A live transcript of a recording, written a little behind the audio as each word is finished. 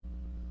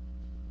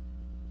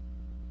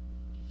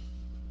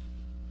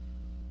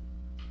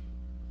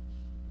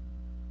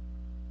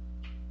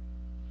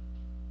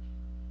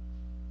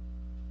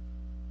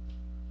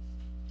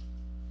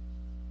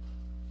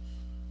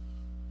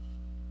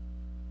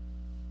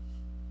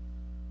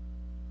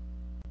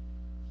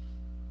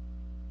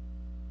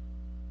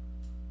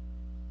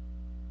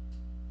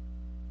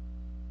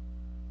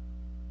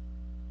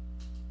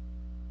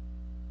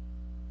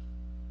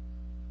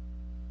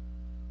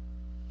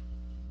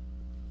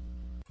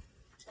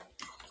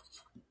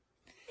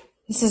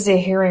This is a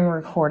hearing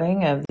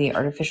recording of the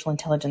Artificial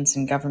Intelligence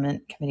in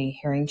Government Committee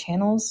hearing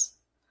channels.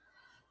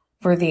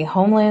 For the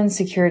Homeland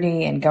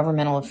Security and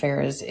Governmental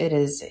Affairs, it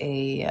is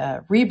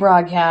a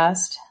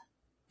rebroadcast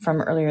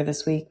from earlier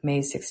this week, May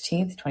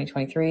 16th,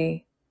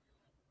 2023,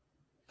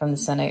 from the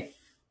Senate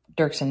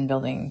Dirksen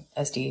Building,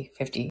 SD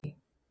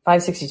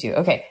 562.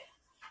 Okay,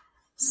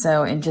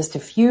 so in just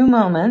a few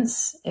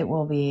moments, it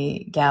will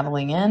be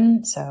gaveling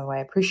in, so I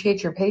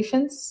appreciate your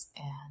patience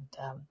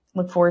and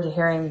look forward to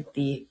hearing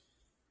the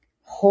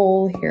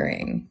whole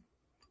hearing.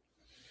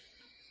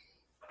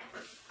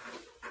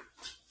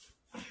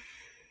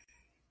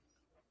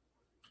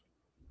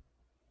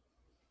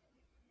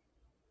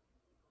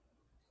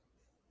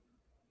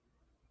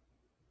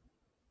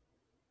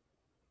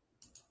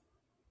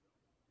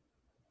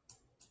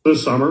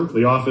 This summer,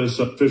 the Office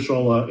of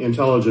Artificial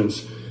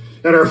Intelligence.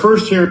 At our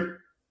first hearing.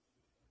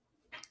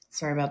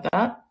 Sorry about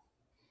that.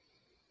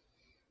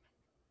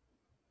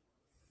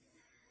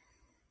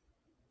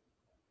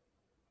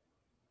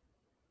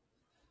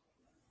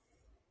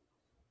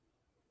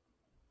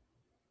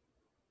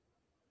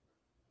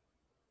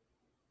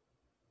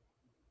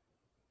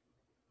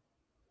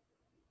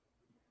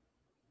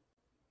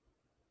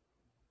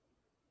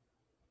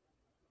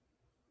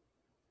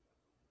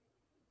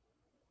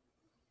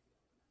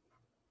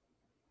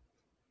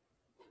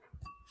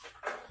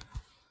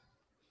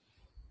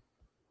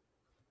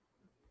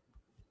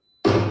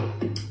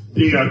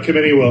 The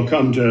committee will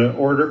come to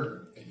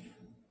order.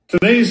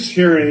 Today's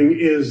hearing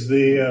is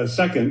the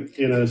second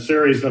in a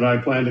series that I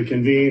plan to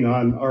convene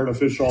on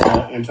artificial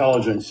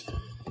intelligence.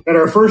 At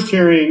our first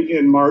hearing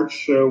in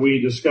March,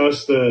 we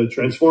discussed the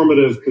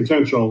transformative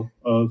potential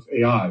of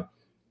AI,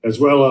 as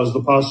well as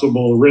the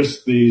possible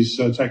risk these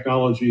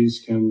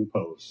technologies can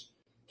pose.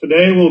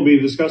 Today, we'll be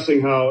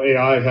discussing how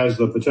AI has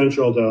the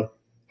potential to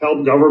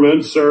help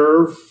government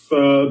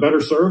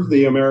better serve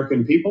the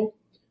American people,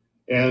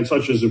 and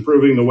such as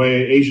improving the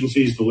way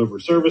agencies deliver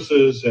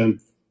services, and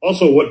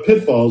also what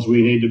pitfalls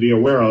we need to be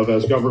aware of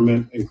as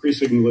government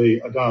increasingly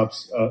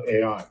adopts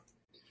AI.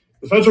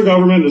 The federal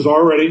government is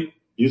already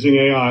using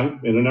AI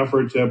in an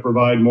effort to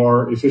provide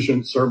more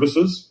efficient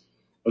services,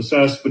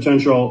 assess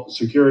potential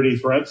security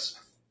threats,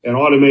 and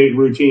automate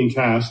routine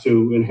tasks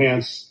to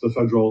enhance the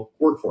federal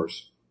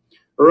workforce.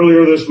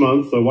 Earlier this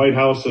month, the White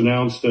House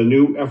announced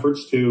new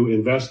efforts to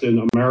invest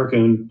in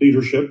American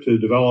leadership to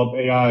develop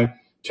AI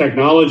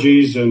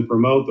technologies and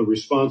promote the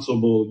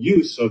responsible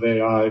use of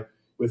AI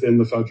within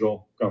the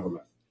federal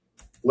government.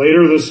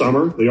 Later this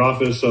summer, the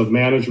Office of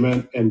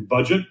Management and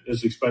Budget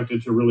is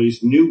expected to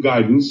release new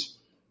guidance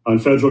on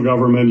federal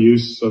government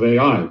use of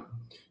AI.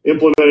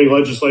 Implementing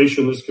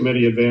legislation this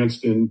committee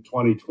advanced in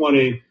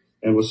 2020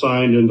 and was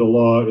signed into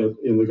law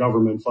in the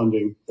government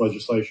funding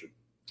legislation.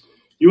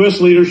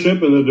 U.S.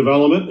 leadership in the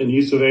development and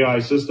use of AI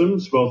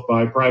systems, both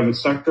by private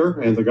sector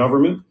and the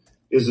government,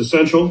 is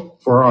essential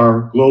for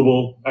our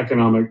global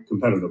economic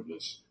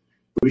competitiveness.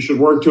 We should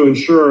work to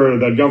ensure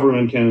that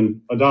government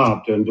can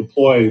adopt and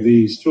deploy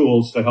these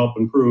tools to help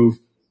improve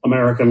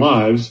American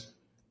lives.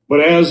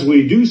 But as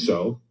we do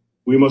so,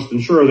 we must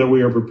ensure that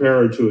we are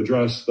prepared to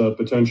address the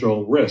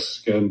potential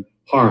risks and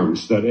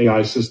harms that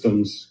AI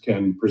systems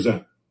can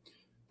present.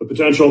 The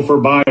potential for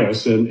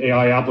bias in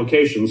AI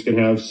applications can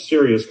have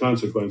serious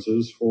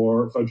consequences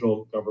for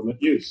federal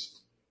government use.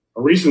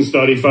 A recent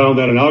study found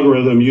that an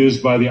algorithm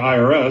used by the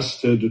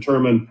IRS to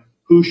determine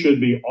who should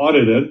be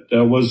audited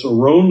was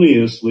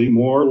erroneously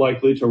more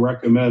likely to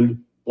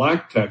recommend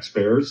black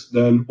taxpayers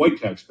than white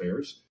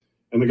taxpayers,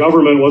 and the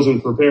government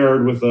wasn't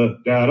prepared with the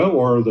data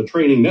or the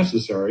training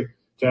necessary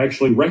to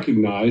actually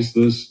recognize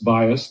this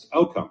biased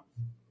outcome.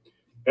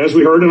 As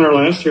we heard in our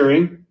last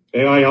hearing,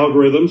 AI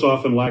algorithms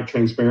often lack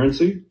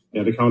transparency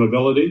and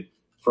accountability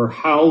for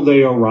how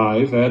they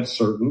arrive at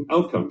certain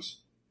outcomes.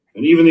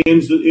 And even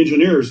the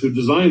engineers who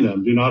design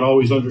them do not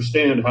always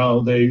understand how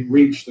they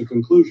reach the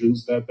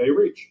conclusions that they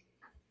reach.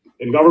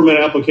 In government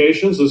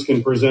applications, this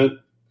can present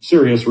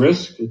serious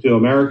risk to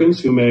Americans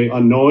who may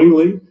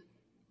unknowingly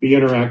be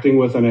interacting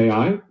with an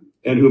AI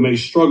and who may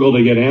struggle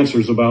to get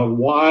answers about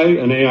why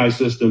an AI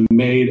system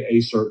made a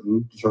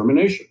certain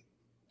determination.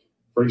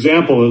 For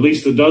example, at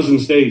least a dozen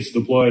states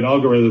deployed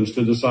algorithms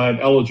to decide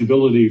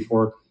eligibility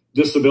for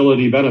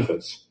disability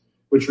benefits,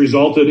 which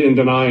resulted in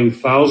denying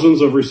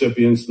thousands of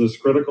recipients this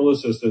critical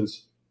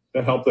assistance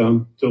to help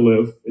them to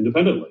live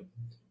independently,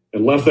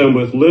 and left them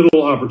with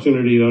little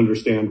opportunity to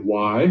understand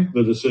why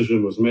the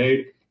decision was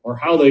made or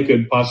how they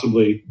could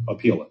possibly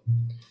appeal it.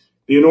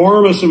 The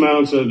enormous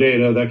amounts of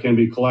data that can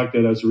be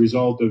collected as a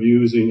result of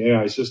using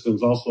AI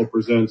systems also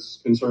presents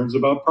concerns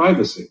about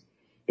privacy.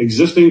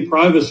 Existing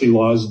privacy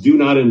laws do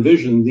not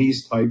envision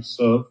these types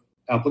of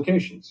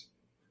applications.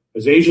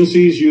 As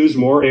agencies use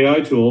more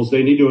AI tools,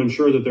 they need to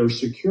ensure that they're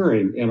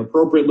securing and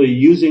appropriately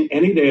using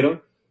any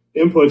data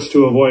inputs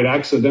to avoid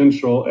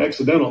accidental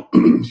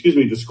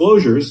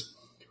disclosures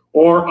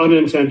or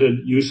unintended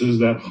uses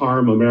that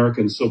harm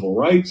American civil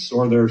rights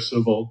or their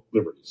civil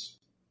liberties.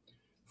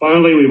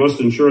 Finally, we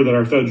must ensure that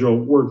our federal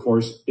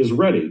workforce is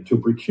ready to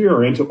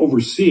procure and to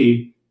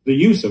oversee the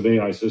use of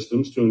AI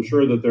systems to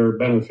ensure that they're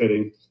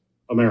benefiting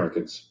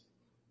Americans.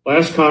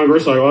 Last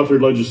Congress, I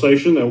authored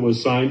legislation that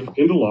was signed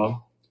into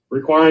law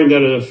requiring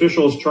that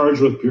officials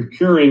charged with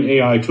procuring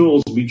AI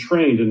tools be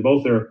trained in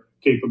both their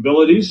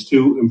capabilities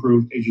to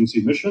improve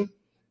agency mission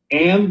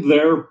and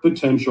their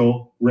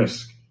potential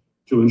risk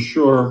to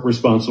ensure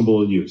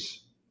responsible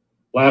use.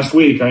 Last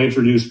week, I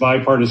introduced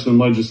bipartisan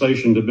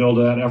legislation to build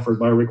that effort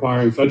by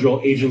requiring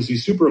federal agency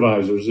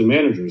supervisors and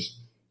managers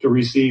to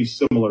receive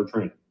similar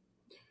training.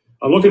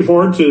 I'm looking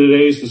forward to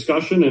today's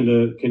discussion and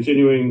to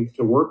continuing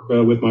to work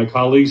with my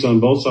colleagues on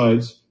both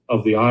sides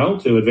of the aisle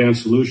to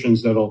advance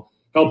solutions that'll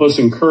help us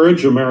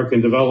encourage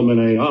American development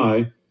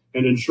AI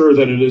and ensure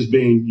that it is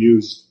being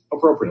used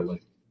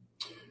appropriately.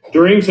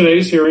 During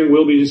today's hearing,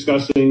 we'll be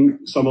discussing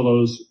some of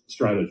those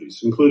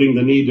strategies, including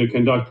the need to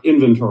conduct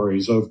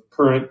inventories of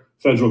current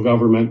federal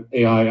government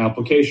AI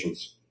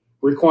applications,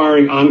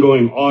 requiring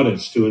ongoing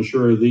audits to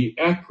ensure the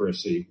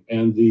accuracy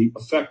and the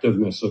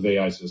effectiveness of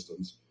AI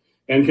systems,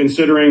 and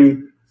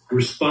considering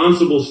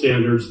responsible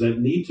standards that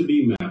need to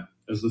be met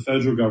as the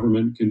federal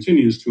government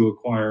continues to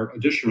acquire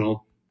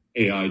additional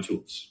AI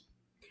tools.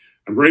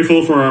 I'm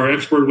grateful for our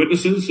expert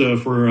witnesses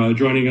for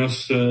joining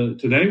us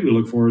today. We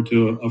look forward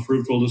to a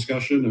fruitful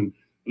discussion, and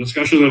a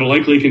discussion that will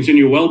likely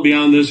continue well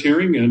beyond this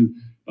hearing and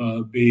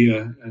be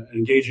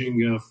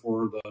engaging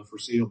for the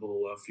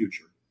foreseeable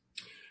future.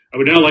 I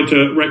would now like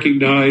to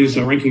recognize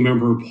Ranking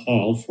Member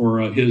Paul for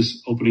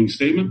his opening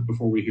statement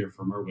before we hear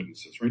from our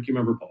witnesses. Ranking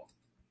Member Paul.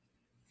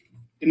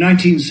 In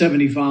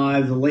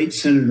 1975, the late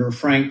Senator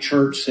Frank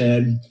Church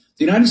said,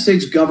 "The United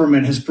States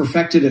government has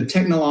perfected a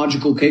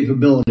technological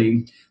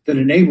capability that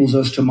enables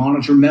us to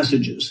monitor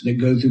messages that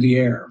go through the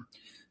air.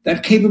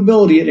 That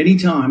capability at any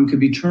time could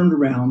be turned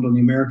around on the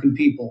American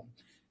people,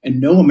 and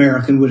no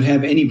American would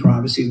have any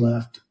privacy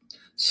left.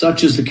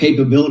 Such is the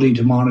capability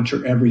to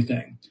monitor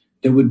everything.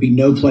 There would be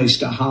no place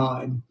to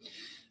hide."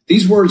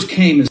 These words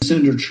came as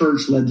Senator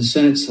Church led the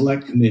Senate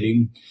Select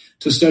Committee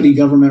to study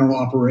governmental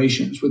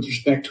operations with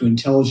respect to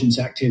intelligence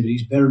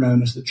activities, better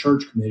known as the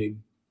Church Committee.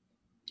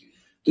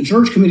 The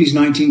Church Committee's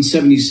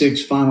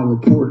 1976 final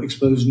report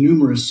exposed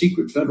numerous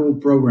secret federal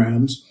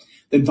programs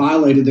that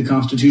violated the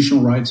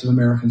constitutional rights of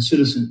American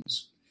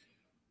citizens.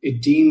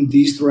 It deemed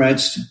these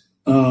threats,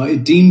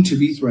 to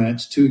be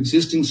threats to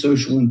existing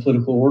social and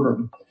political order.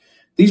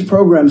 These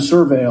programs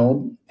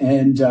surveilled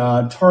and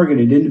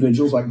targeted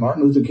individuals like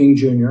Martin Luther King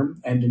Jr.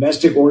 and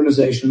domestic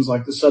organizations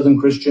like the Southern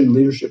Christian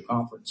Leadership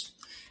Conference,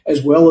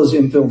 as well as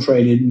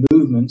infiltrated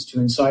movements to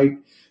incite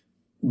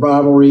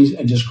rivalries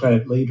and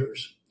discredit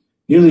leaders.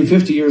 Nearly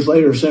 50 years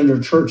later, Senator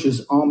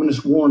Church's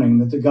ominous warning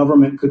that the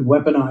government could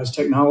weaponize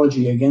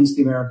technology against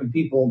the American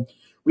people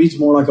reads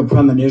more like a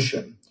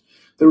premonition.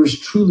 There is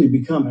truly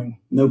becoming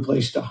no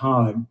place to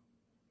hide.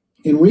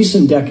 In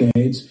recent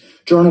decades,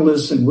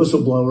 journalists and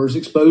whistleblowers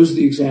exposed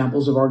the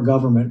examples of our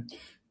government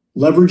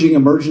leveraging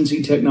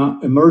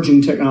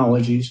emerging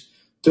technologies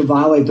to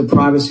violate the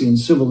privacy and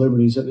civil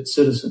liberties of its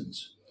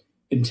citizens.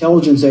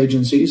 Intelligence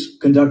agencies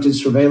conducted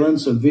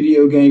surveillance of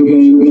video game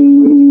users.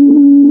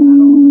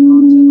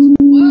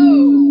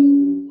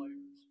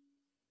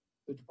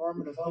 The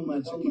Department of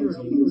Homeland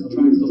Security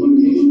tracked the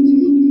locations of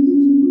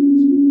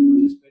individuals and groups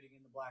participating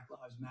in the Black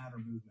Lives Matter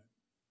movement.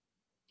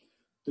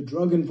 The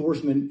Drug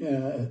Enforcement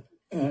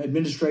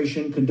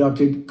Administration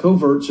conducted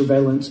covert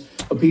surveillance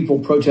of people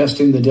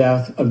protesting the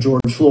death of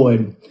George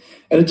Floyd.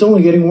 And it's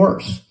only getting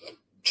worse.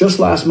 Just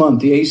last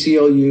month, the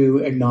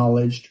ACLU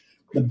acknowledged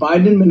the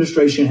Biden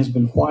administration has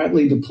been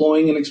quietly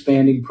deploying and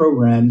expanding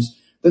programs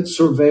that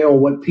surveil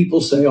what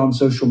people say on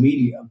social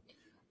media,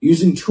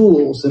 using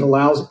tools that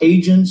allows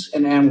agents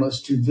and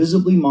analysts to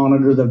visibly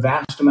monitor the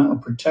vast amount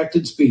of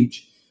protected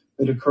speech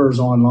that occurs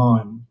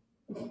online.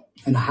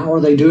 And how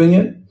are they doing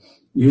it?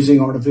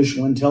 Using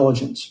artificial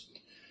intelligence.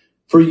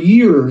 For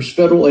years,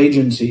 federal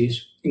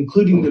agencies,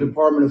 including the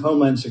Department of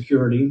Homeland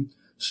Security,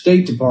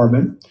 State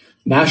Department,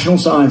 National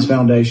Science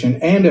Foundation,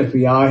 and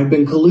FBI have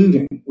been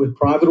colluding with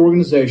private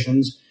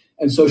organizations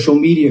and social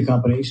media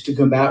companies to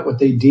combat what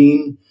they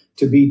deem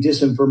to be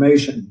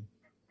disinformation.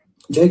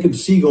 Jacob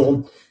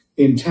Siegel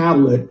in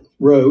Tablet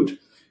wrote,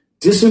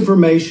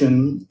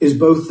 "Disinformation is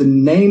both the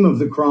name of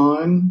the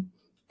crime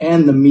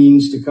and the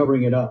means to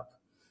covering it up,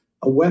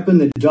 a weapon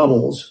that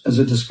doubles as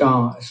a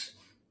disguise."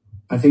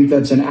 I think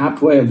that's an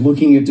apt way of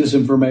looking at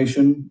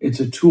disinformation. It's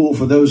a tool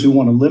for those who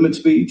want to limit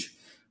speech,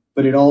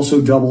 but it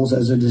also doubles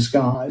as a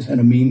disguise and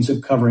a means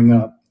of covering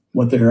up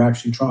what they're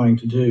actually trying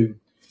to do.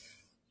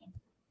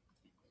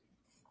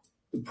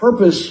 The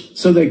purpose,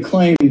 so they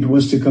claimed,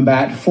 was to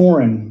combat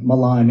foreign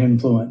malign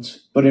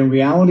influence. But in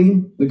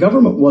reality, the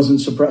government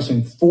wasn't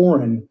suppressing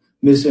foreign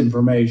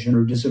misinformation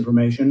or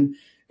disinformation.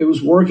 It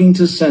was working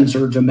to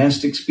censor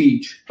domestic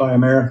speech by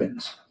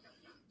Americans.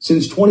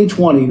 Since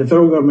 2020, the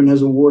federal government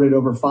has awarded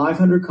over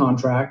 500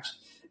 contracts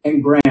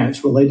and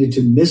grants related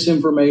to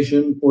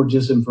misinformation or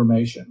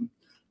disinformation.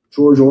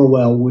 George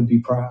Orwell would be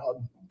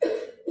proud.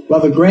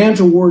 While the grant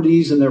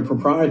awardees and their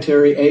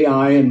proprietary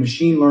AI and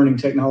machine learning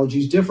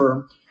technologies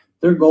differ,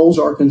 their goals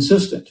are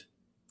consistent.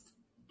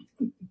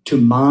 to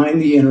mine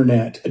the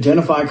internet,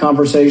 identify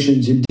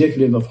conversations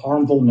indicative of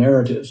harmful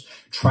narratives,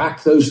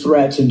 track those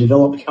threats, and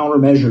develop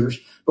countermeasures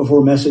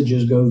before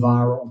messages go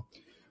viral.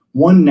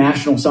 One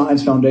National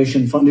Science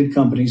Foundation funded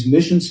company's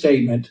mission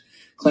statement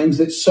claims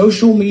that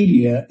social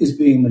media is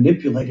being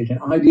manipulated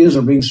and ideas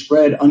are being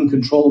spread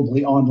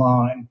uncontrollably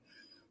online.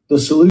 The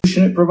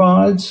solution it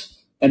provides?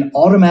 An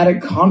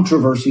automatic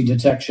controversy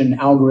detection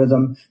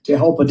algorithm to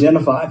help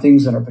identify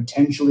things that are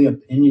potentially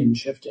opinion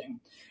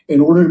shifting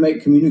in order to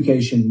make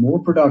communication more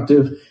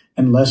productive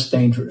and less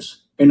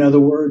dangerous. In other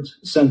words,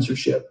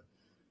 censorship.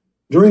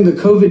 During the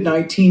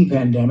COVID-19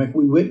 pandemic,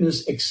 we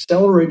witnessed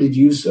accelerated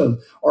use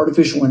of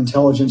artificial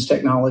intelligence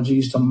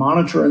technologies to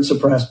monitor and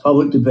suppress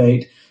public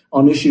debate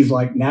on issues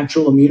like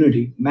natural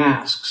immunity,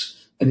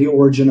 masks, and the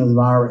origin of the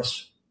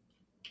virus.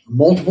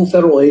 Multiple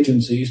federal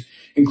agencies,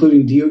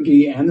 including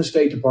DoD and the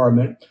State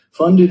Department,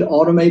 funded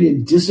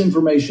automated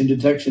disinformation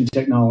detection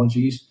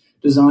technologies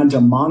designed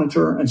to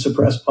monitor and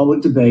suppress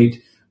public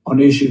debate on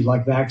issues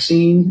like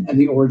vaccine and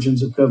the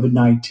origins of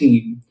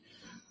COVID-19.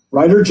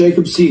 Writer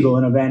Jacob Siegel,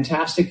 in a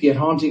fantastic yet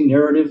haunting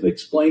narrative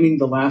explaining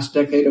the last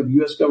decade of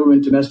U.S.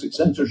 government domestic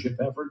censorship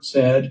efforts,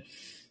 said,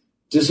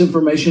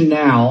 "Disinformation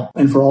now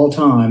and for all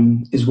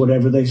time is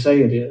whatever they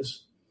say it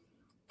is."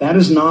 That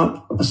is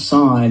not a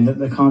sign that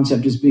the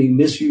concept is being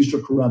misused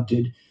or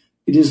corrupted.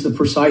 It is the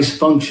precise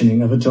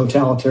functioning of a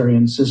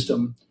totalitarian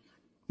system.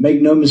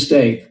 Make no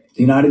mistake,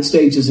 the United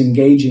States is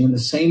engaging in the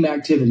same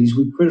activities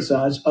we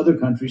criticize other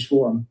countries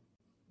for.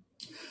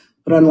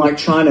 But unlike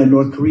China and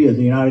North Korea,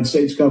 the United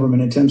States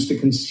government attempts to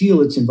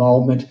conceal its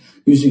involvement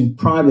using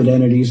private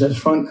entities as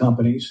front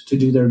companies to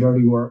do their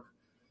dirty work.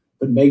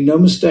 But make no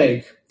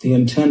mistake, the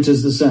intent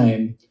is the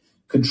same.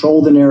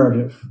 Control the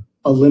narrative,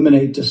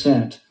 eliminate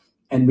dissent,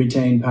 and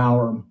retain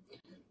power.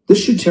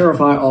 This should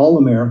terrify all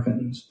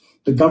Americans.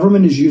 The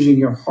government is using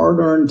your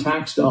hard-earned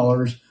tax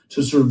dollars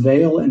to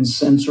surveil and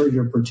censor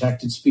your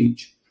protected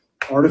speech.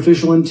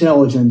 Artificial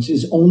intelligence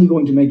is only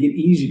going to make it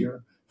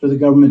easier for the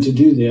government to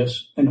do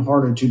this and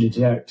harder to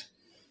detect.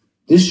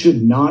 This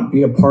should not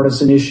be a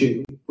partisan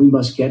issue. We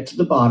must get to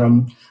the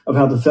bottom of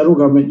how the federal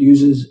government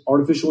uses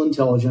artificial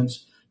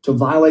intelligence to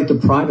violate the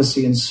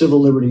privacy and civil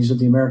liberties of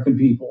the American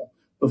people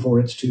before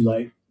it's too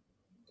late.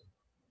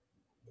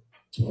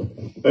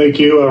 Thank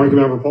you, Ranking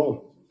Member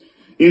Paul.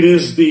 It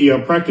is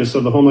the practice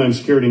of the Homeland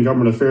Security and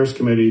Government Affairs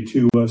Committee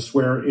to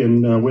swear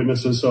in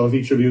witnesses. So if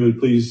each of you would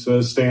please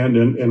stand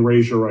and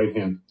raise your right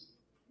hand.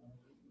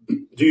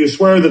 Do you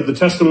swear that the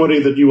testimony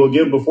that you will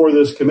give before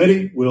this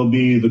committee will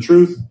be the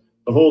truth,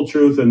 the whole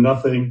truth, and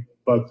nothing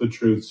but the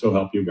truth, so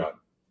help you God?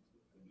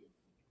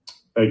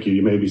 Thank you.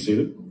 You may be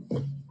seated.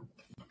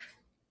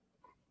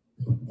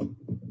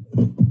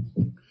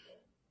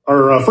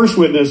 Our first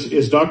witness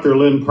is Dr.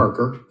 Lynn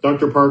Parker.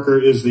 Dr. Parker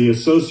is the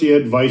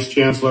Associate Vice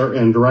Chancellor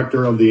and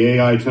Director of the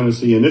AI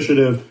Tennessee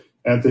Initiative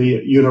at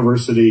the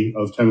University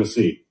of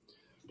Tennessee.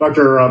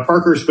 Dr.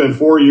 Parker spent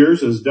 4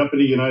 years as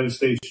Deputy United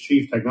States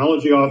Chief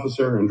Technology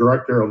Officer and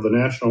Director of the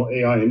National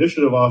AI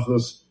Initiative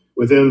Office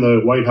within the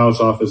White House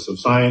Office of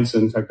Science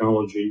and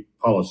Technology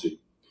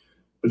Policy.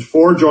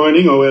 Before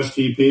joining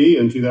OSTP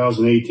in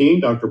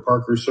 2018, Dr.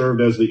 Parker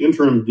served as the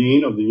Interim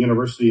Dean of the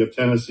University of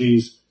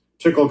Tennessee's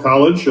Tickle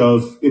College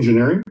of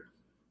Engineering.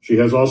 She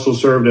has also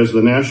served as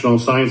the National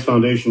Science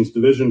Foundation's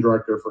Division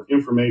Director for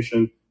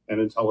Information and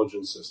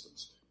Intelligence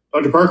Systems.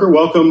 Dr. Parker,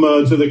 welcome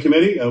to the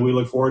committee. We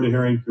look forward to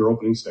hearing your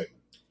opening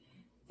statement.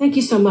 Thank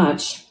you so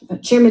much.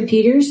 Chairman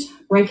Peters,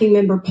 Ranking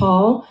Member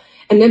Paul,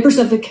 and members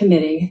of the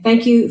committee,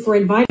 thank you for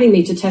inviting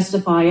me to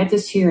testify at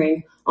this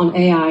hearing on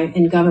AI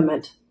in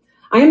government.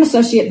 I am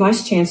Associate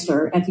Vice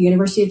Chancellor at the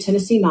University of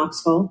Tennessee,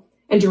 Knoxville,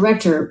 and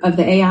Director of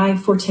the AI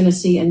for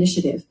Tennessee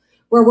Initiative,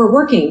 where we're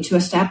working to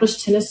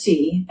establish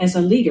Tennessee as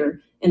a leader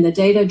in the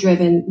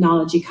data-driven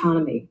knowledge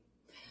economy.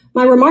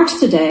 My remarks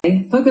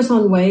today focus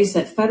on ways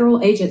that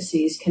federal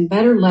agencies can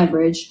better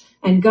leverage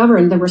and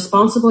govern the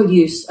responsible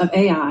use of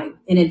AI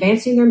in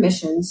advancing their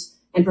missions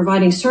and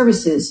providing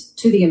services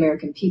to the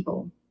American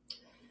people.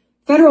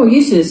 Federal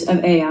uses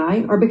of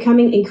AI are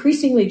becoming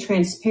increasingly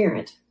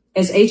transparent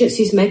as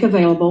agencies make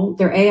available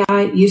their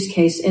AI use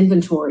case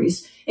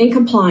inventories in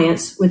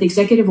compliance with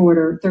Executive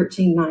Order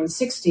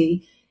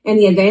 13960 and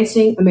the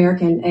Advancing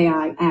American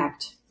AI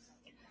Act.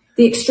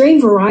 The extreme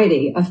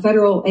variety of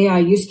federal AI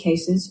use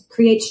cases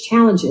creates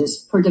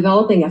challenges for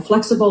developing a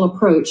flexible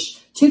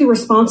approach to the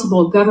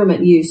responsible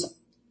government use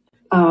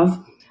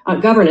of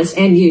governance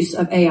and use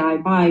of AI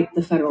by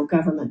the federal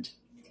government.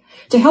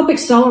 To help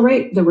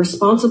accelerate the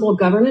responsible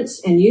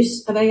governance and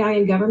use of AI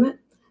in government,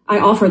 I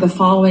offer the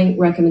following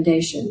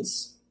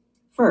recommendations.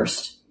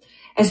 First,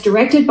 as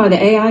directed by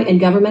the AI in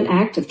Government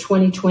Act of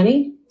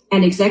 2020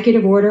 and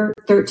Executive Order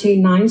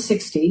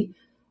 13960,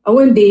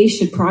 OMB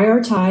should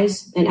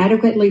prioritize and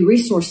adequately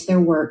resource their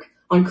work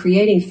on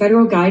creating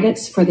federal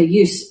guidance for the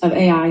use of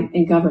AI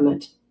in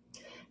government.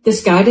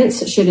 This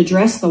guidance should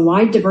address the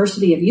wide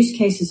diversity of use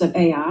cases of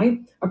AI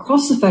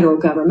across the federal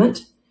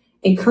government,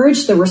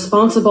 encourage the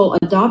responsible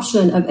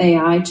adoption of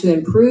AI to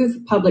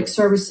improve public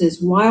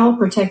services while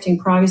protecting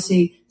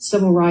privacy,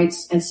 civil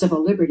rights, and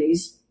civil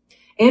liberties,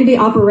 and be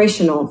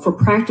operational for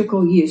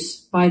practical use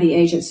by the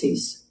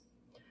agencies.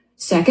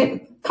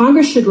 Second,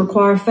 Congress should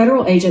require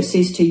federal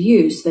agencies to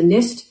use the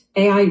NIST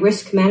AI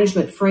risk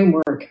management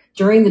framework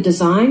during the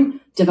design,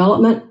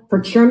 development,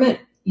 procurement,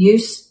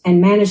 use, and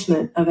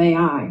management of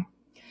AI.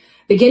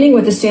 Beginning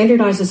with a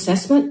standardized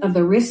assessment of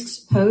the risks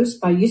posed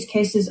by use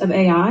cases of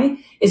AI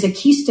is a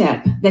key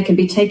step that can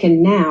be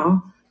taken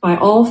now by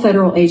all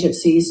federal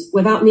agencies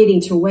without needing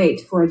to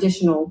wait for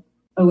additional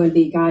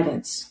OMB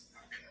guidance.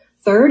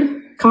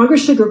 Third,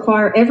 Congress should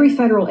require every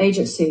federal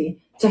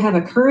agency to have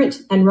a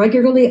current and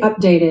regularly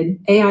updated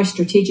AI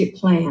strategic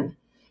plan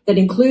that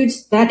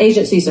includes that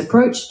agency's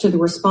approach to the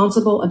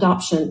responsible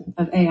adoption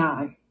of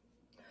AI.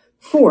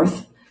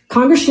 Fourth,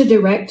 Congress should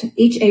direct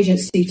each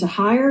agency to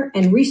hire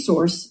and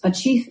resource a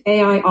chief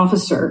AI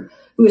officer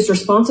who is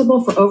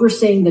responsible for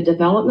overseeing the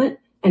development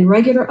and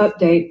regular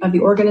update of the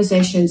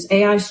organization's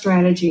AI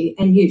strategy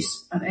and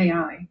use of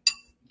AI.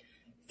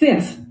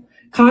 Fifth,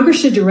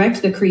 Congress should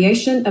direct the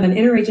creation of an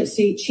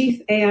interagency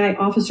Chief AI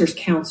Officers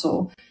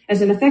Council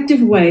as an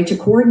effective way to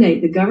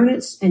coordinate the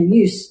governance and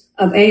use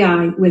of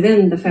AI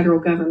within the federal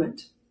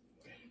government.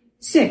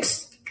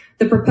 Sixth,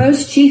 the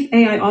proposed Chief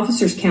AI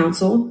Officers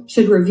Council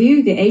should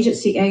review the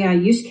agency AI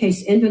use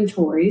case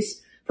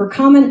inventories for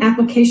common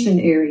application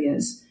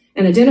areas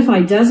and identify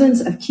dozens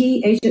of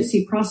key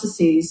agency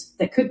processes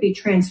that could be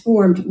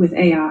transformed with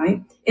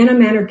AI in a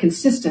manner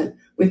consistent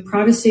with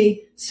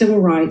privacy,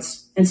 civil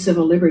rights, and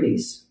civil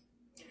liberties.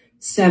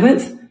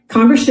 Seventh,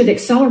 Congress should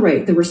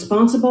accelerate the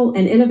responsible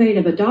and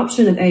innovative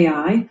adoption of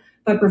AI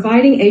by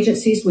providing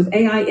agencies with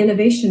AI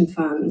innovation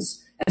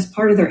funds as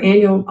part of their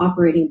annual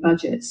operating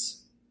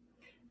budgets.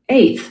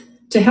 Eighth,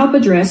 to help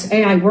address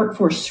AI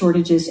workforce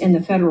shortages in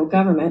the federal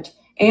government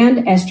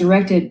and as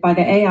directed by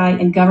the AI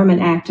and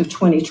Government Act of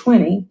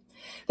 2020,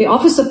 the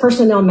Office of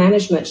Personnel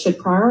Management should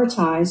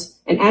prioritize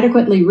and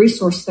adequately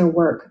resource their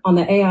work on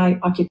the AI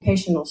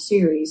occupational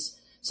series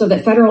so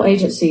that federal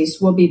agencies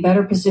will be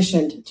better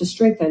positioned to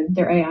strengthen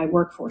their AI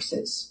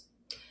workforces.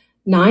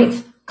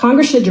 Ninth,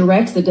 Congress should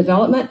direct the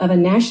development of a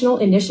national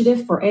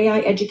initiative for AI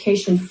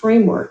education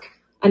framework,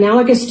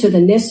 analogous to the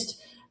NIST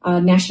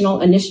National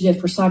Initiative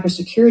for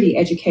Cybersecurity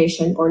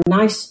Education, or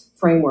NICE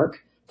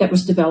framework that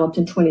was developed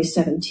in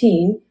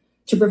 2017,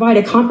 to provide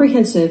a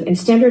comprehensive and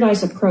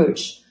standardized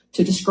approach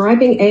to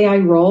describing AI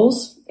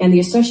roles and the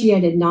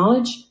associated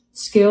knowledge,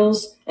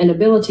 skills, and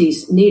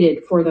abilities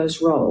needed for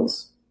those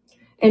roles.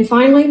 And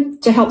finally,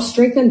 to help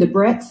strengthen the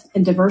breadth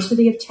and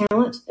diversity of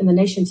talent in the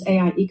nation's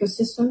AI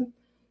ecosystem,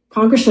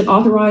 Congress should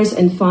authorize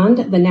and fund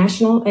the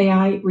National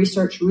AI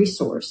Research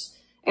Resource,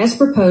 as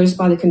proposed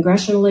by the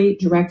congressionally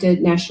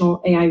directed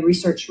National AI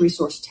Research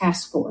Resource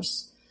Task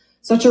Force.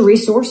 Such a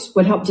resource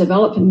would help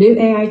develop new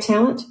AI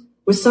talent,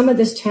 with some of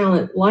this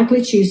talent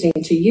likely choosing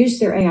to use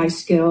their AI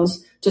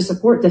skills to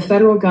support the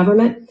federal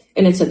government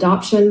in its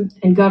adoption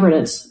and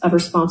governance of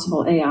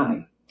responsible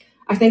AI.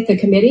 I thank the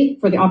committee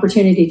for the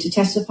opportunity to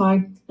testify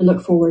and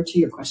look forward to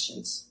your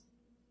questions.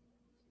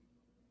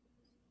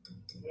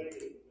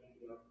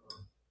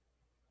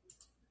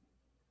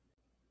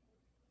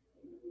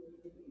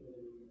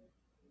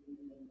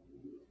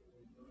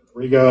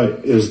 Riga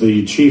is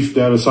the Chief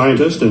Data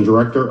Scientist and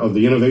Director of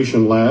the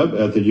Innovation Lab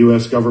at the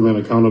U.S. Government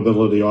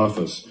Accountability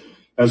Office.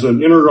 As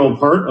an integral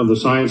part of the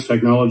Science,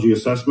 Technology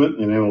Assessment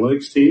and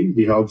Analytics team,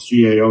 he helps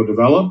GAO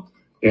develop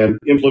and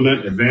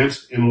implement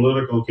advanced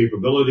analytical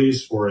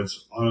capabilities for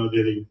its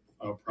auditing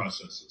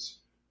processes.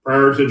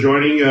 Prior to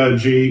joining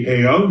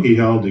GAO, he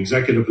held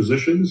executive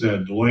positions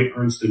at Deloitte,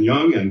 Ernst &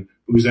 Young, and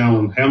Booz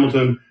Allen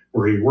Hamilton,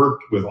 where he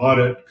worked with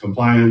audit,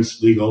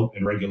 compliance, legal,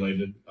 and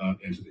regulated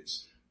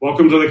entities.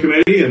 Welcome to the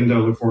committee, and I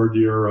look forward to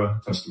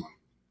your testimony.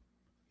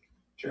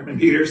 Chairman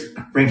Peters,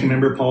 Ranking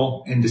Member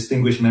Paul, and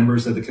distinguished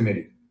members of the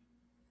committee.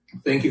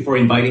 Thank you for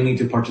inviting me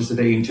to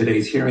participate in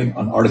today's hearing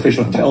on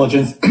artificial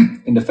intelligence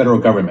in the federal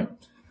government.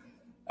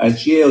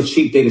 As GAO's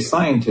Chief Data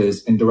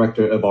Scientist and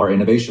Director of our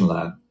Innovation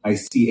Lab, I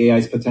see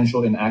AI's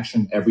potential in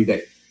action every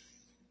day.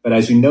 But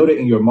as you noted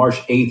in your March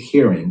 8th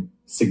hearing,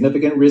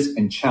 significant risks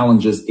and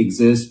challenges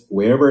exist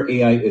wherever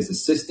AI is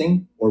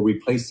assisting or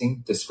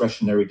replacing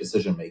discretionary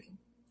decision-making.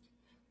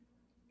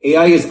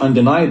 AI is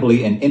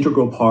undeniably an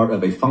integral part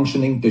of a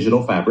functioning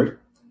digital fabric.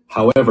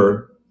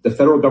 However, the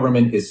federal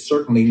government is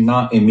certainly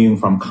not immune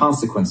from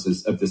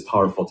consequences of this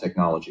powerful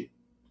technology.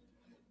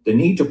 The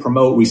need to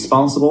promote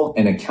responsible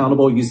and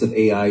accountable use of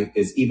AI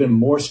is even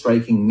more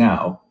striking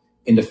now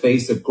in the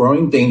face of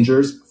growing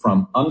dangers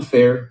from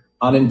unfair,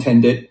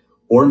 unintended,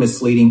 or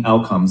misleading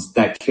outcomes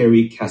that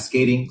carry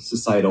cascading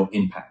societal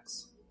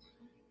impacts.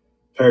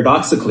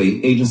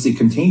 Paradoxically, agencies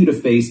continue to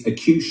face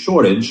acute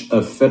shortage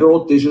of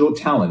federal digital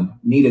talent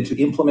needed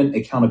to implement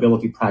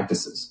accountability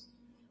practices.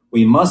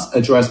 We must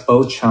address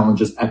both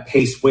challenges at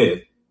pace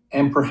with,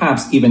 and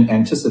perhaps even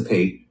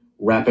anticipate,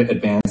 rapid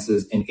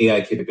advances in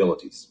AI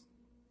capabilities.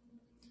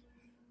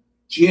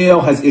 GAO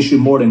has issued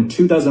more than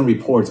 24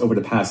 reports over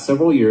the past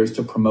several years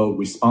to promote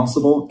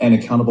responsible and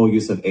accountable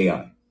use of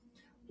AI.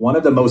 One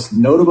of the most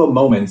notable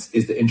moments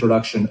is the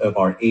introduction of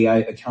our AI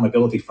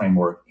accountability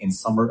framework in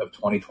summer of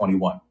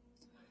 2021.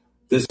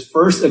 This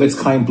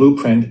first-of-its-kind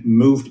blueprint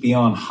moved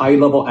beyond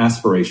high-level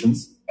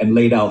aspirations and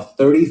laid out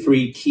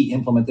 33 key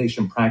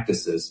implementation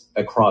practices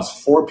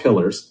across 4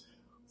 pillars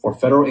for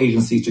federal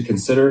agencies to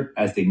consider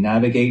as they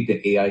navigate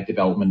the AI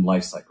development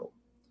lifecycle.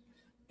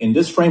 In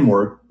this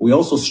framework, we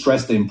also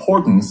stress the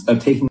importance of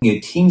taking a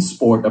team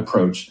sport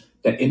approach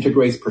that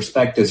integrates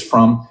perspectives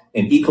from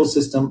an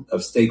ecosystem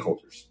of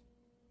stakeholders.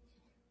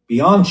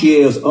 Beyond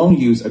GAO's own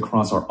use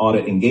across our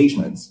audit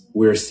engagements,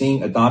 we're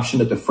seeing adoption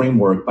of the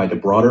framework by the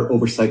broader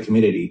oversight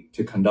community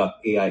to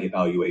conduct AI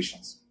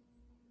evaluations.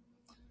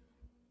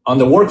 On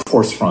the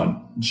workforce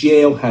front,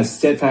 GAO has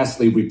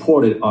steadfastly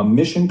reported on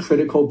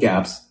mission-critical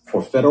gaps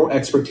for federal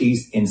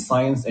expertise in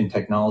science and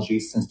technology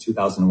since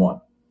 2001.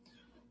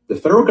 The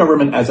federal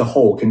government as a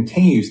whole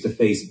continues to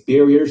face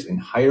barriers in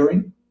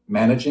hiring,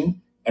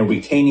 managing, and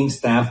retaining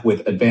staff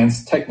with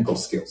advanced technical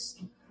skills,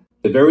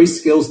 the very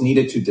skills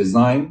needed to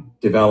design,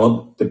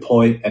 develop,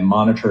 deploy, and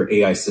monitor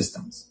AI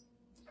systems.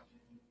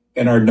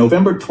 In our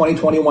November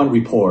 2021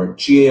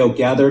 report, GAO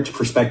gathered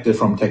perspective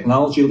from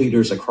technology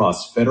leaders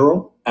across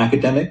federal,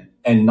 academic,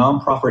 and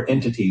nonprofit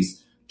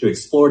entities to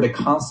explore the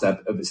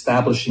concept of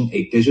establishing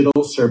a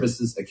digital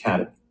services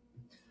academy.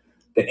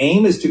 The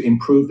aim is to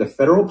improve the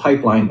federal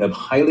pipeline of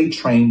highly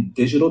trained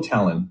digital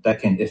talent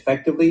that can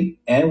effectively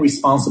and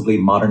responsibly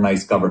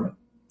modernize government,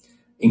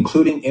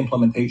 including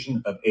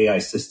implementation of AI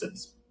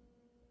systems.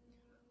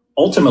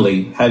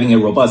 Ultimately, having a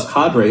robust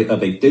cadre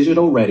of a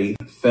digital-ready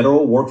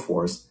federal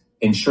workforce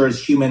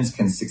ensures humans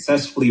can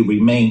successfully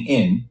remain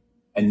in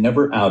and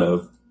never out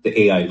of the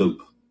AI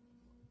loop.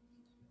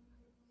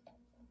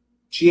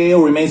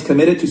 GAO remains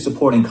committed to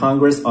supporting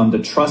Congress on the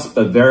trust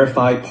but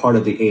verify part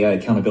of the AI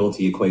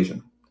accountability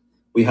equation.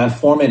 We have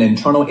formed an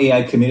internal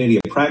AI community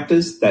of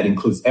practice that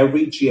includes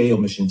every GAO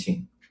mission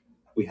team.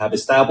 We have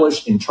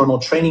established internal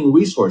training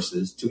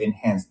resources to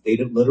enhance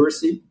data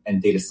literacy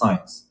and data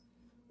science.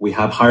 We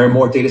have hired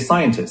more data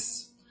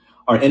scientists.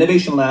 Our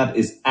innovation lab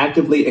is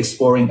actively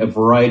exploring a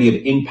variety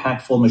of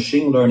impactful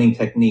machine learning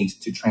techniques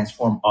to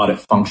transform audit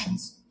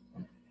functions.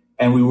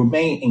 And we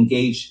remain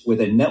engaged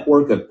with a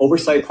network of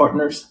oversight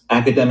partners,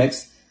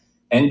 academics,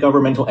 and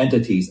governmental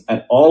entities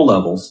at all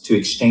levels to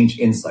exchange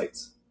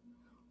insights.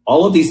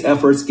 All of these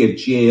efforts give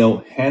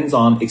GAO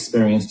hands-on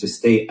experience to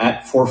stay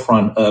at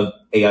forefront of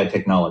AI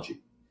technology,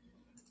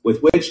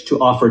 with which to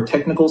offer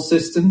technical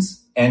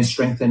assistance and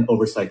strengthen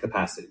oversight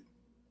capacity.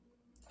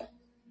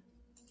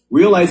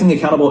 Realizing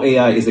accountable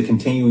AI is a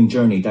continuing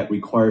journey that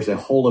requires a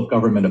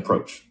whole-of-government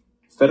approach.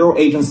 Federal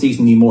agencies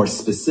need more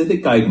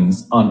specific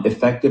guidance on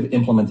effective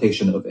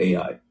implementation of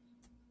AI.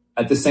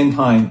 At the same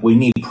time, we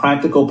need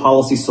practical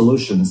policy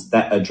solutions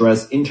that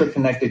address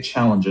interconnected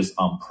challenges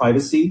on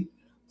privacy,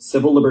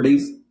 civil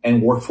liberties,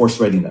 and workforce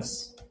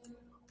readiness.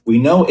 We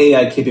know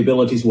AI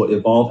capabilities will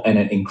evolve at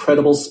an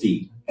incredible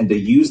speed, and the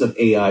use of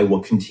AI will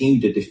continue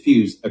to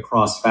diffuse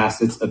across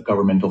facets of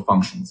governmental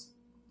functions.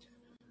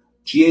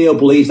 GAO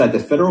believes that the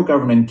federal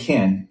government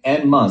can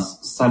and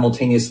must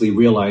simultaneously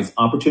realize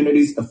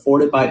opportunities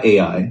afforded by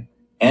AI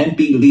and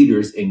be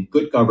leaders in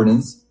good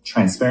governance,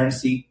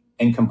 transparency,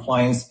 and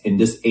compliance in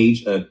this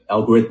age of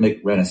algorithmic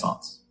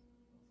renaissance.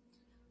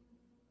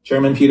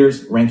 Chairman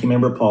Peters, Ranking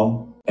Member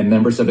Paul, and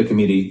members of the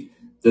committee,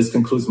 this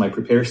concludes my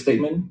prepared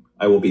statement.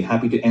 I will be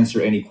happy to answer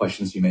any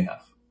questions you may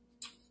have.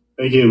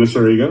 Thank you,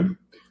 Mr. Riga.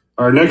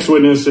 Our next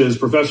witness is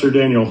Professor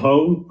Daniel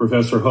Ho.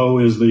 Professor Ho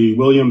is the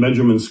William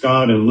Benjamin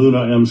Scott and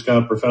Luna M.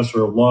 Scott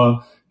Professor of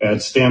Law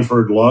at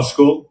Stanford Law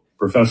School,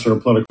 Professor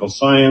of Political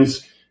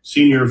Science,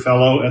 Senior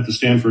Fellow at the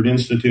Stanford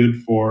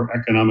Institute for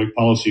Economic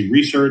Policy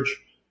Research,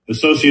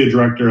 Associate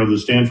Director of the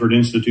Stanford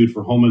Institute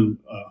for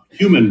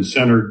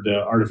Human-Centered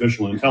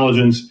Artificial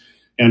Intelligence,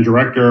 and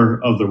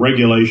Director of the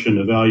Regulation,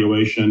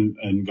 Evaluation,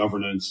 and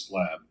Governance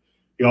Lab.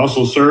 He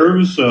also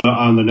serves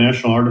on the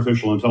National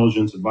Artificial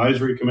Intelligence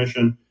Advisory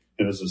Commission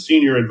and as a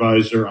Senior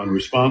Advisor on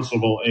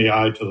Responsible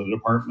AI to the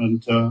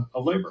Department of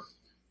Labor.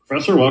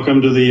 Professor,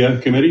 welcome to the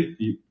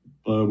committee.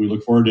 We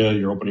look forward to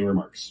your opening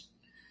remarks.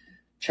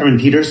 Chairman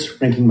Peters,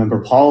 Ranking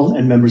Member Paul,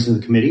 and members of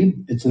the committee,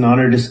 it's an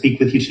honor to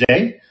speak with you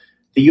today.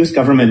 The U.S.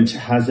 government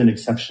has an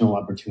exceptional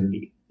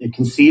opportunity. It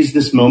can seize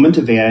this moment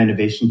of AI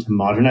innovation to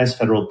modernize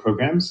federal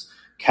programs,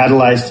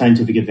 catalyze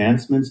scientific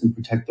advancements, and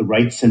protect the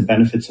rights and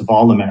benefits of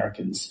all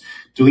Americans.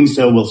 Doing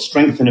so will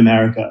strengthen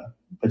America,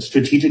 but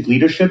strategic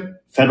leadership,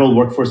 federal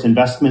workforce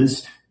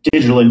investments,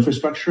 digital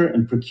infrastructure,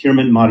 and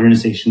procurement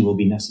modernization will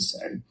be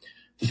necessary.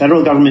 The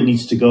federal government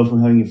needs to go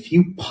from having a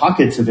few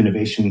pockets of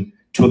innovation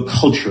to a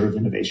culture of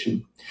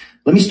innovation.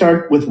 Let me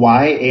start with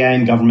why AI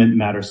in government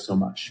matters so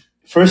much.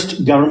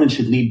 First, government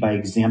should lead by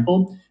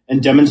example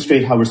and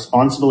demonstrate how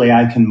responsible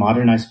AI can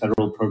modernize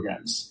federal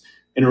programs.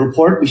 In a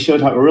report, we showed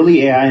how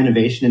early AI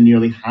innovation in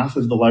nearly half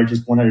of the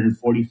largest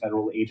 140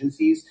 federal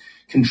agencies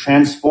can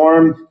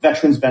transform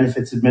Veterans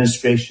Benefits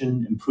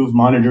Administration, improve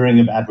monitoring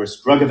of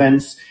adverse drug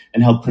events,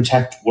 and help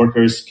protect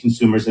workers,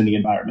 consumers, and the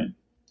environment.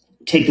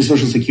 Take the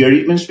Social Security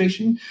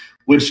Administration,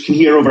 which can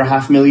hear over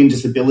 500,000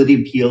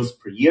 disability appeals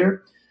per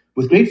year.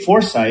 With great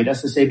foresight,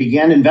 SSA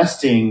began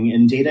investing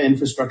in data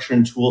infrastructure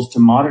and tools to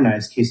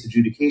modernize case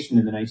adjudication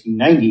in the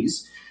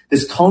 1990s.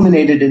 This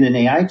culminated in an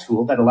AI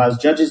tool that allows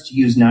judges to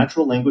use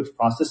natural language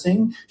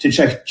processing to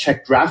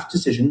check draft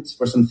decisions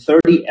for some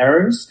 30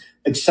 errors,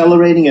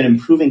 accelerating and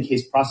improving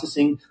case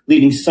processing,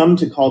 leading some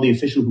to call the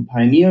official who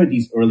pioneered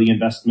these early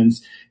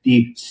investments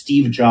the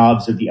Steve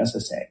Jobs of the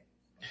SSA.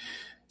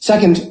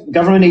 Second,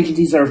 government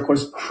agencies are, of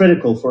course,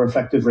 critical for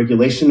effective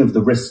regulation of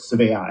the risks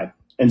of AI,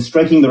 and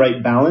striking the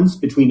right balance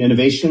between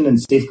innovation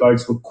and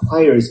safeguards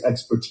requires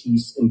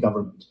expertise in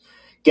government.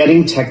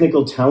 Getting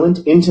technical talent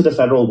into the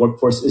federal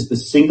workforce is the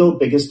single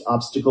biggest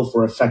obstacle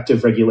for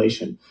effective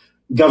regulation.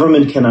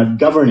 Government cannot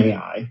govern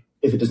AI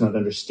if it does not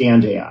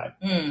understand AI.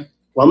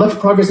 While much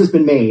progress has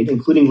been made,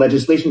 including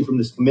legislation from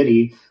this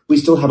committee, we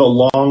still have a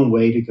long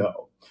way to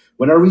go.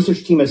 When our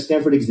research team at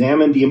Stanford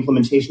examined the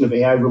implementation of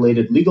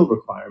AI-related legal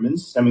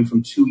requirements stemming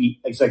from 2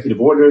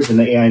 executive orders and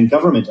the AI and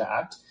Government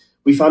Act,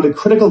 we found a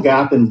critical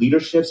gap in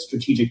leadership,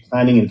 strategic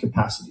planning, and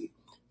capacity.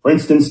 For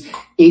instance,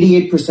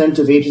 88%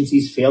 of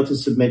agencies fail to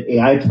submit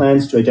AI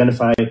plans to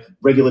identify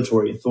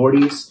regulatory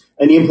authorities,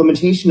 and the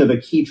implementation of a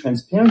key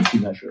transparency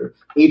measure,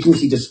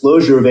 agency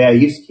disclosure of AI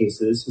use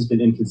cases, has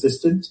been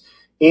inconsistent,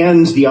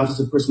 and the Office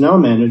of Personnel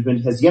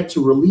Management has yet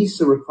to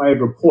release a required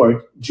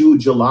report due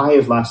July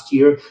of last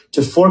year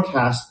to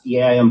forecast the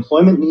AI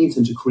employment needs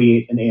and to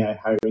create an AI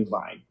hiring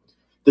line.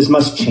 This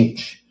must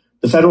change.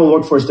 The federal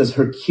workforce does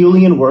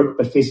Herculean work,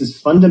 but faces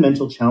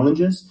fundamental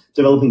challenges,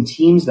 developing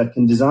teams that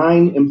can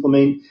design,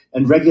 implement,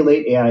 and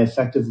regulate AI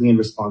effectively and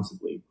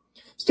responsibly.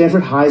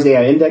 Stanford High's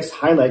AI Index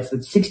highlights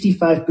that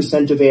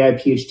 65% of AI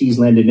PhDs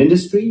land in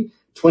industry,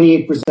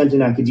 28%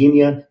 in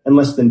academia, and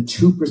less than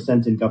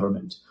 2% in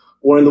government.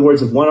 Or in the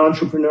words of one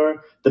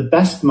entrepreneur, the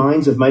best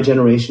minds of my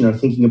generation are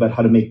thinking about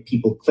how to make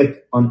people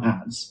click on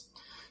ads.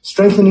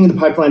 Strengthening the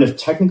pipeline of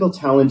technical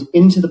talent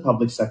into the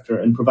public sector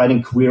and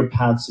providing career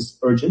paths is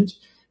urgent.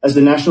 As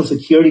the National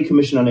Security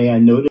Commission on AI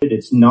noted,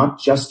 it's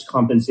not just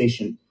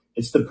compensation.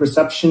 It's the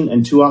perception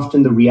and too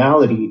often the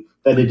reality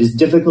that it is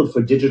difficult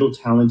for digital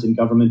talent in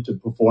government to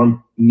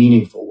perform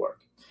meaningful work.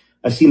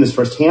 I've seen this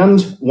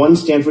firsthand. One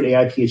Stanford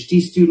AI PhD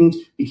student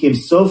became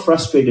so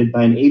frustrated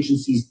by an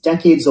agency's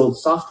decades-old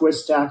software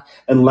stack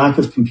and lack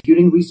of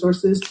computing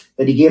resources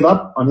that he gave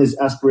up on his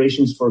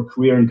aspirations for a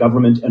career in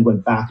government and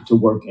went back to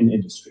work in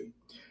industry.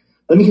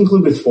 Let me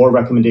conclude with 4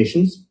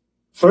 recommendations.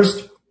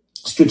 First,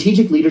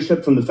 strategic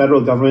leadership from the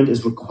federal government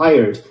is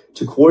required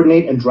to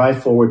coordinate and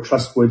drive forward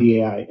trustworthy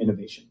AI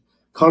innovation.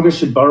 Congress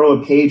should borrow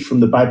a page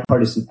from the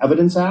Bipartisan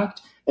Evidence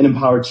Act and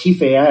empower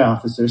chief AI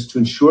officers to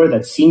ensure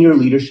that senior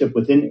leadership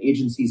within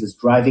agencies is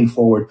driving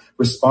forward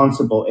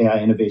responsible AI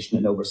innovation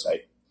and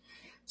oversight.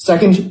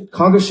 Second,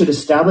 Congress should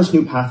establish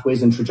new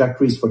pathways and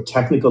trajectories for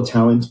technical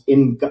talent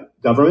in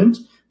government.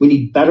 We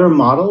need better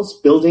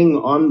models building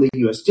on the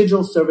U.S.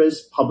 Digital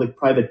Service,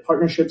 public-private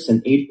partnerships,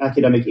 and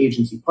academic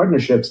agency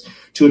partnerships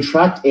to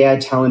attract AI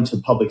talent to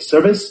public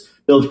service,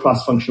 build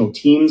cross-functional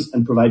teams,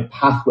 and provide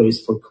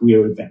pathways for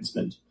career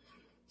advancement.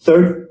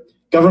 Third,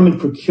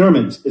 government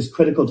procurement is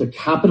critical to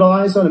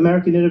capitalize on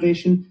American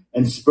innovation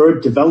and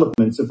spur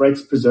developments of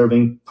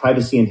rights-preserving,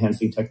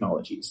 privacy-enhancing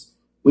technologies.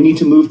 We need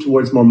to move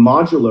towards more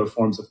modular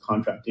forms of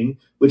contracting,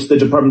 which the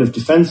Department of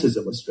Defense has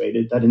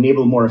illustrated, that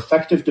enable more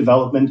effective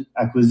development,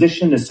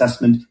 acquisition,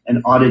 assessment,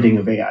 and auditing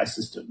of AI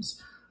systems.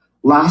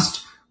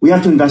 Last, we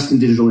have to invest in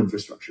digital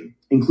infrastructure,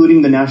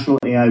 including the National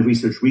AI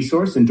Research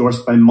Resource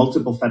endorsed by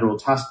multiple federal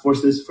task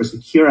forces for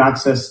secure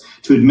access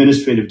to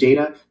administrative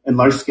data and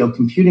large-scale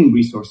computing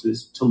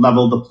resources to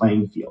level the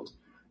playing field.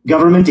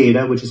 Government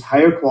data, which is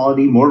higher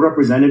quality, more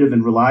representative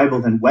and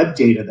reliable than web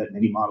data that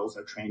many models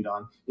are trained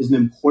on, is an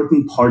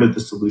important part of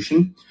the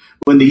solution.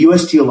 When the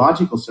U.S.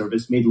 Geological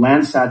Service made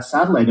Landsat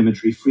satellite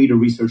imagery free to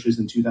researchers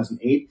in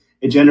 2008,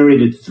 it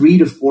generated $3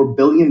 to $4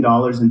 billion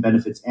in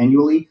benefits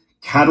annually,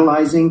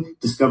 catalyzing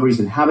discoveries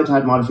in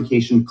habitat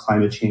modification,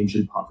 climate change,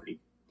 and poverty.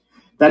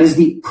 That is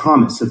the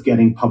promise of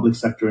getting public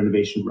sector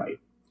innovation right.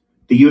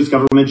 The U.S.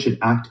 government should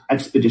act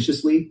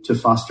expeditiously to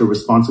foster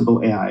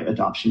responsible AI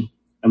adoption.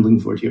 I'm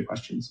looking forward to your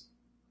questions.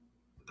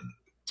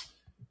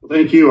 Well,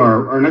 thank you.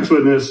 Our next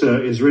witness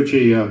is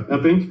Richie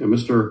Epping. And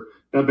Mr.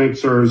 Epping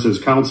serves as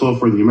counsel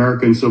for the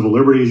American Civil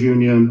Liberties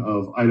Union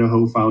of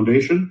Idaho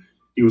Foundation.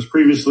 He was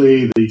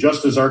previously the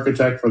Justice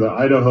Architect for the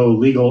Idaho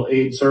Legal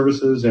Aid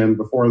Services, and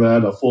before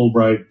that, a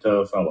Fulbright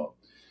Fellow.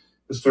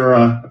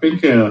 Mr.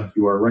 Epping,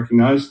 you are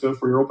recognized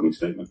for your opening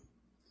statement.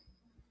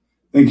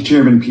 Thank you,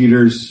 Chairman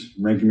Peters,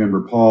 Ranking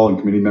Member Paul, and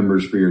committee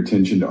members for your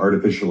attention to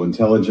artificial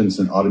intelligence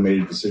and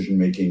automated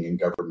decision-making in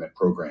government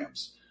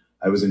programs.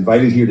 I was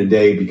invited here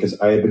today because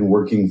I have been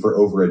working for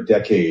over a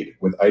decade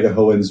with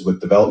Idahoans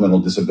with developmental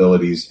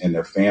disabilities and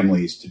their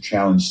families to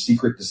challenge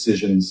secret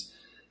decisions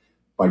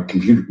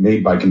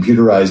made by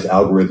computerized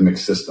algorithmic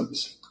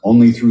systems.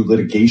 Only through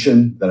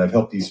litigation that I've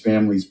helped these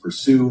families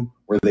pursue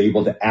were they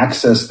able to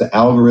access the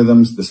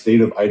algorithms the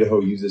state of Idaho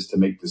uses to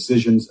make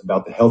decisions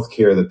about the health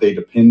care that they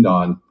depend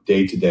on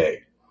day to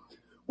day.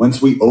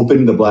 Once we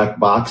opened the black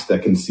box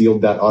that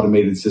concealed that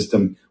automated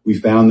system, we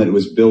found that it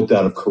was built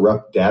out of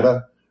corrupt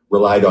data,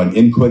 relied on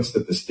inputs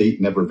that the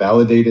state never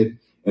validated,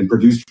 and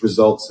produced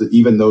results that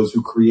even those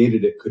who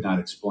created it could not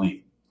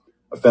explain.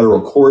 A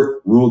federal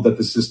court ruled that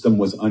the system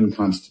was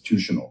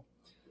unconstitutional.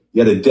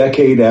 Yet a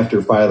decade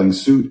after filing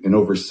suit and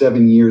over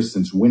 7 years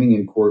since winning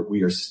in court,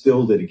 we are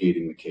still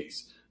litigating the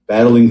case,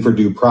 battling for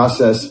due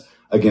process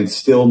against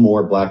still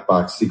more black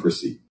box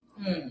secrecy.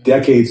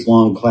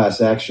 Decades-long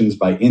class actions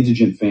by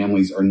indigent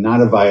families are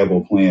not a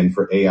viable plan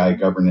for AI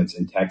governance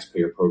and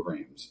taxpayer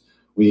programs.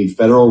 We need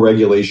federal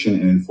regulation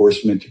and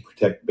enforcement to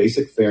protect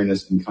basic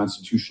fairness and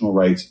constitutional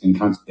rights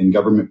in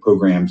government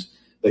programs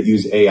that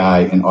use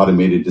AI and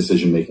automated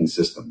decision-making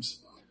systems.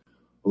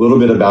 A little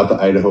bit about the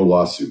Idaho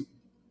lawsuit.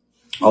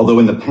 Although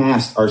in the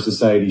past, our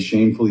society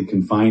shamefully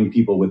confined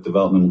people with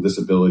developmental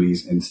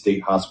disabilities in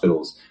state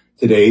hospitals,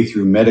 today,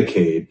 through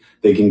Medicaid,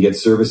 they can get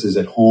services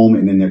at home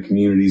and in their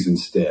communities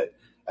instead,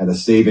 at a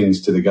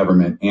savings to the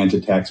government and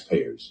to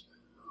taxpayers.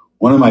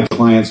 One of my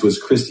clients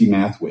was Christy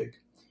Mathwig.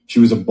 She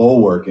was a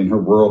bulwark in her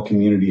rural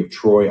community of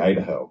Troy,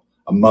 Idaho,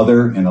 a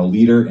mother and a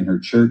leader in her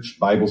church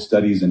Bible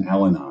studies in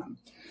Al-Anon.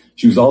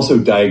 She was also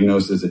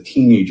diagnosed as a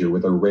teenager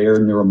with a rare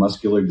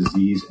neuromuscular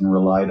disease and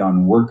relied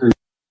on workers'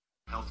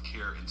 health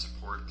care and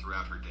support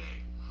throughout her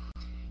day.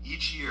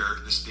 Each year,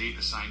 the state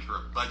assigned her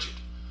a budget,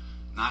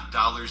 not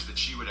dollars that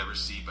she would ever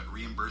see, but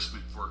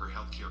reimbursement for her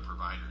healthcare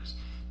providers,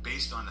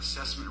 based on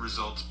assessment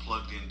results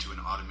plugged into an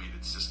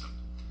automated system.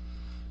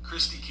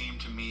 Christy came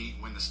to me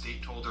when the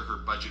state told her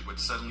budget would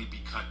suddenly be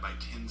cut by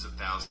tens of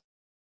thousands.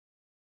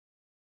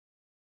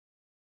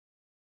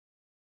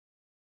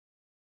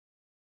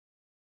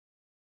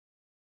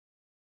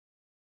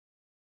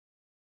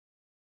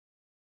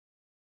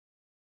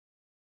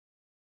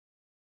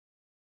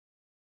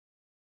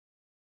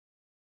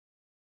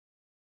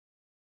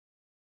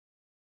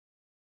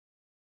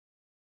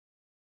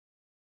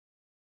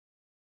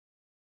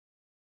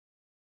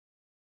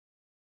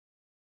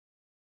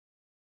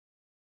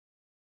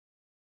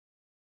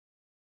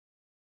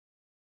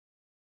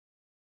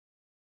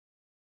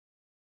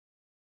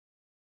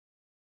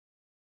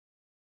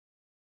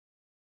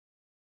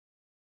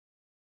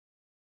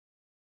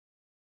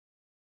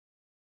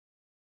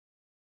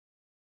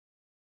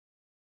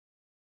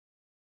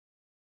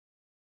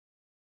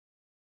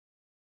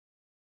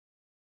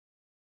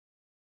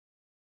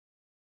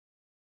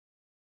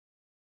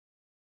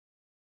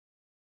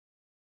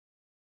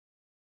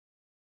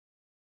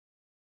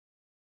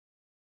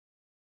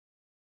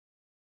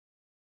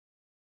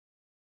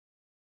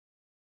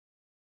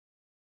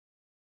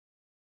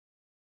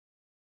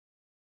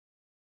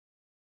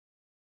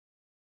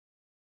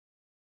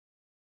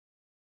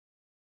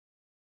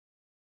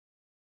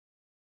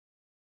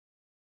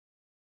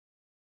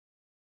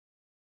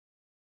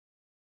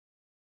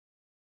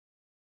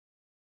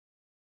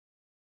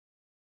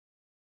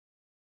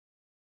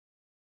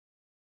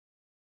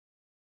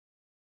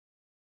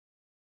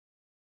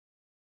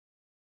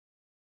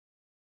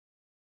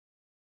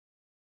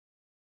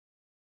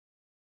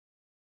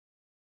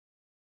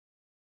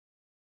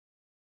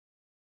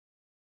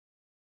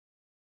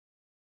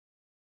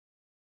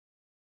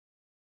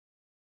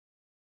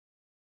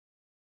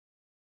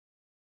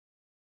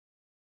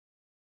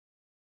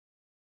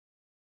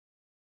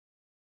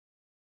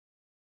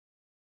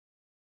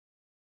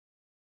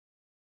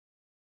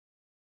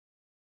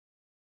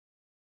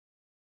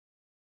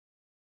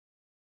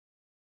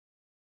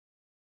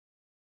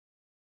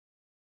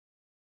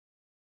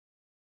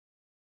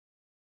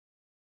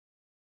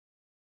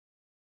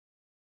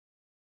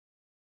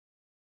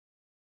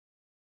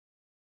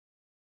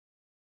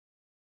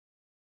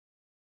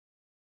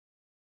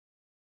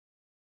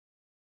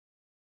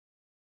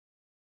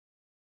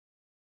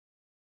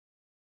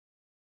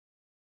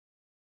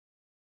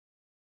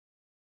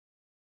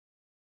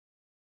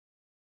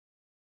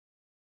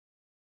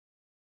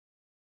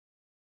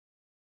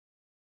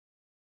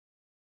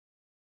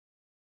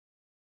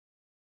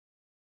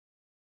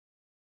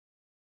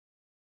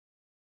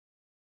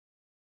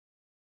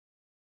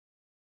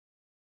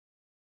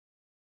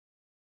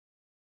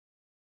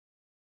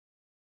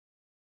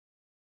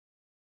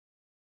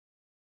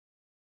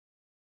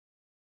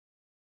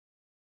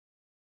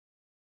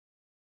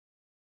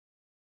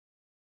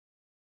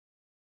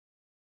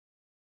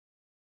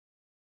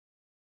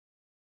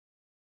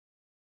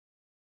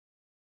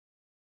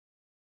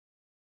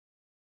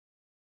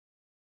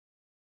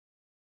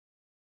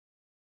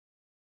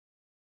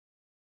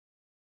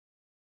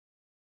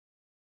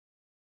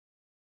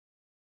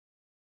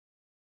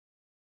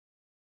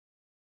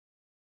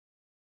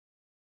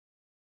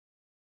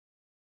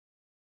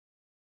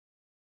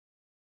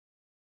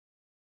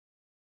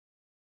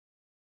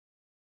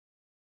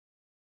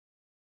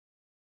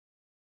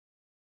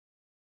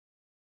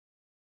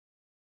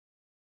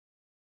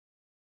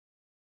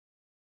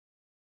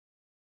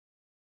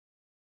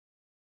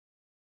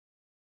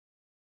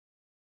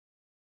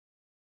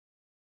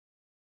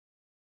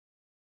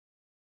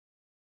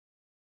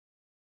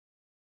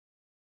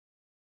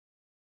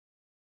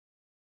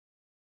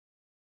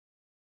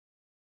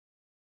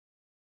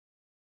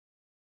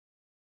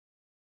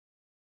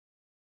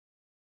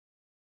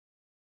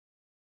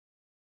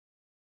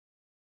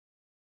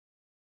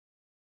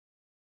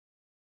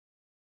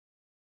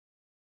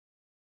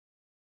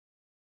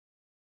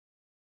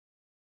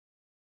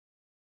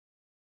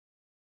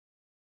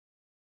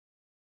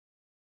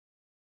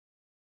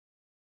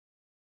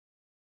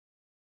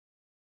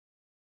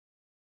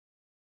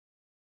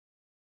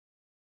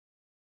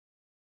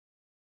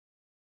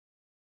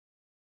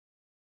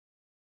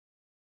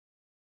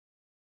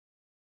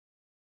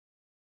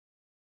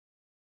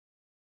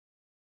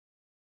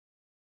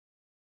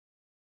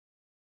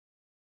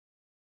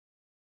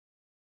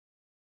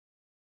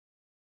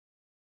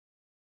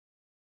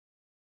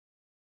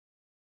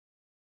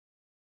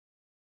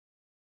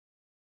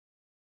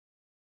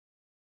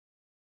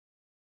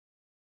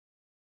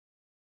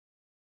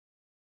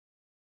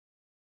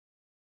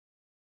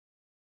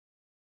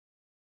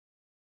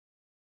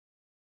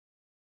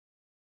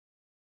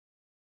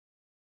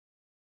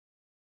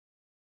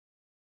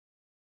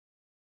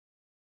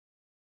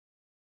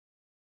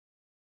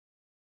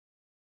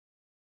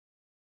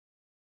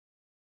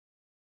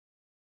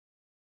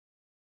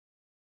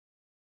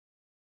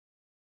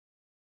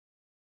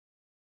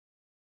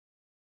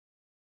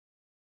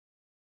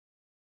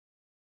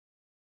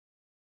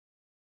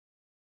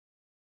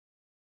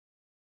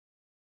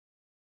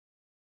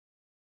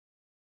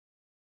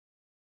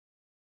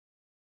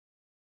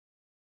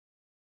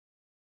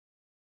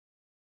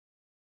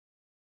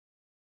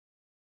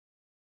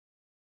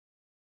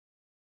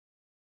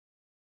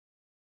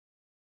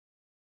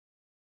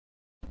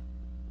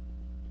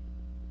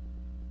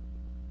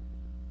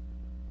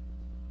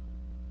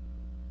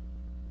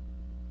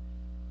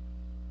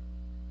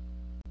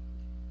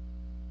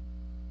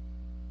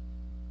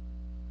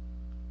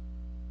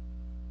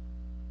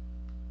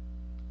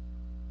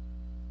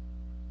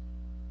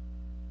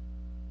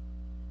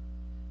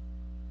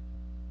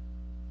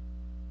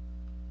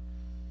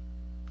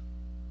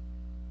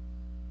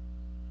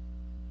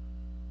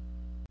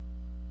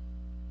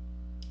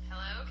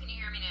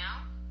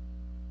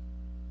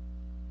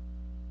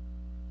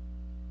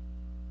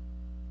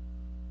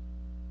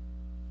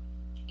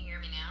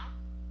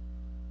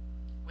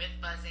 With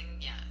buzzing,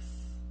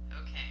 yes.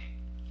 Okay.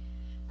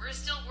 We're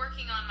still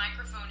working on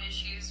microphone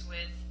issues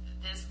with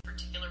this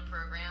particular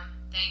program.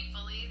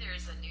 Thankfully,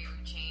 there's a new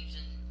change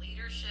in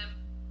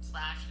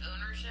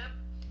leadership/ownership.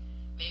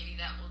 Maybe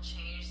that will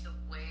change the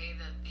way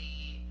that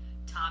the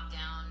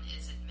top-down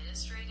is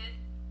administrated.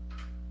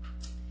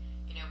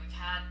 You know, we've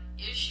had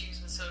issues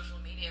with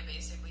social media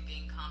basically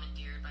being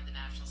commandeered by the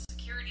national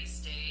security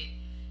state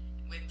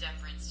with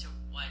deference to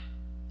what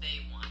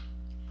they want.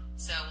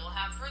 So we'll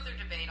have further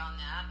debate on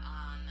that on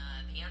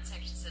the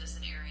Unsanctioned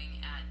Citizen airing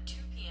at 2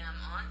 p.m.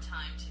 on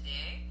time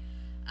today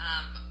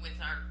with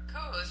our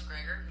co-host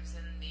Gregor, who's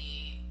in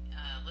the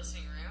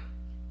listening room.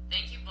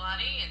 Thank you,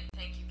 Blotty, and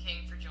thank you,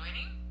 King, for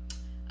joining.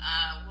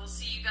 We'll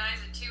see you guys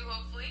at 2,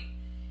 hopefully.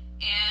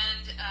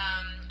 And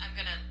I'm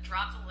going to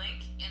drop the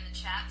link in the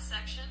chat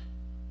section.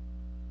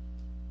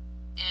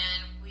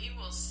 And we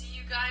will see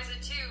you guys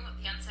at 2,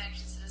 the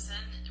Unsanctioned Citizen